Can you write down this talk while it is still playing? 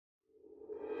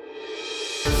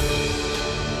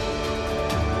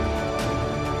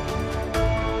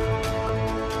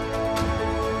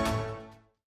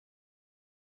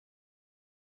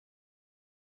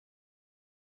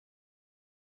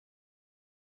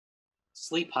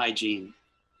Sleep hygiene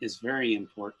is very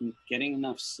important. Getting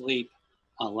enough sleep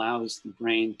allows the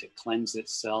brain to cleanse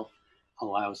itself,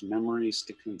 allows memories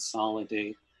to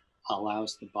consolidate,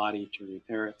 allows the body to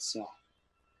repair itself.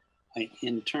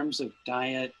 In terms of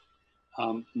diet,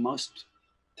 most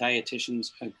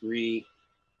dietitians agree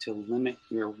to limit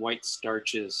your white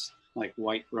starches like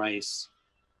white rice,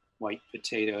 white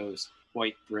potatoes,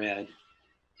 white bread,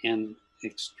 and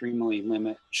extremely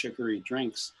limit sugary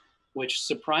drinks, which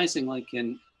surprisingly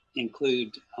can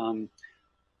include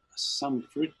some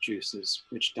fruit juices,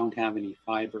 which don't have any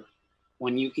fiber.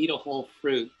 When you eat a whole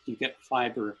fruit, you get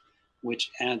fiber,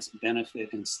 which adds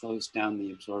benefit and slows down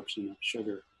the absorption of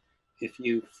sugar. If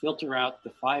you filter out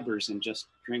the fibers and just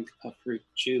drink a fruit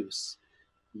juice,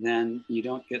 then you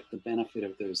don't get the benefit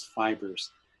of those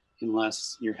fibers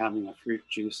unless you're having a fruit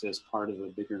juice as part of a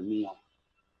bigger meal.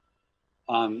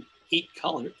 Eat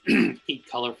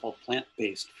colorful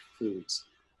plant-based foods.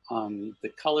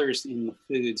 The colors in the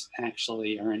foods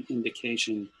actually are an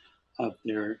indication of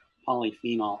their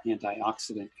polyphenol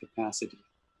antioxidant capacity.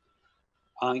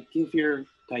 Give your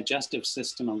digestive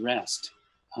system a rest.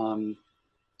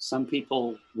 Some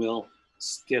people will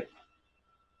skip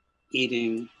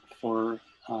eating for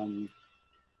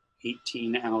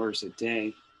 18 hours a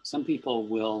day. Some people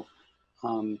will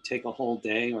take a whole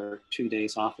day or 2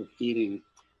 days off of eating,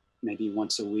 maybe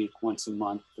once a week, once a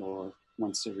month, or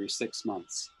once every 6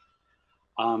 months.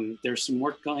 There's some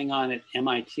work going on at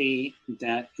MIT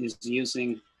that is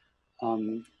using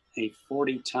a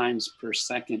 40 times per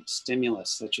second stimulus,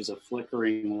 such as a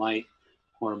flickering light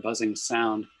or a buzzing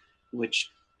sound, which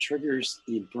triggers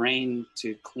the brain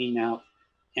to clean out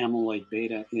amyloid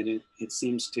beta. It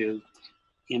seems to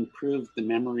improve the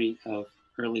memory of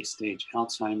early stage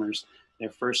Alzheimer's. Their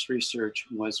first research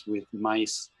was with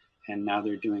mice, and now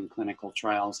they're doing clinical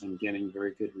trials and getting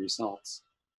very good results.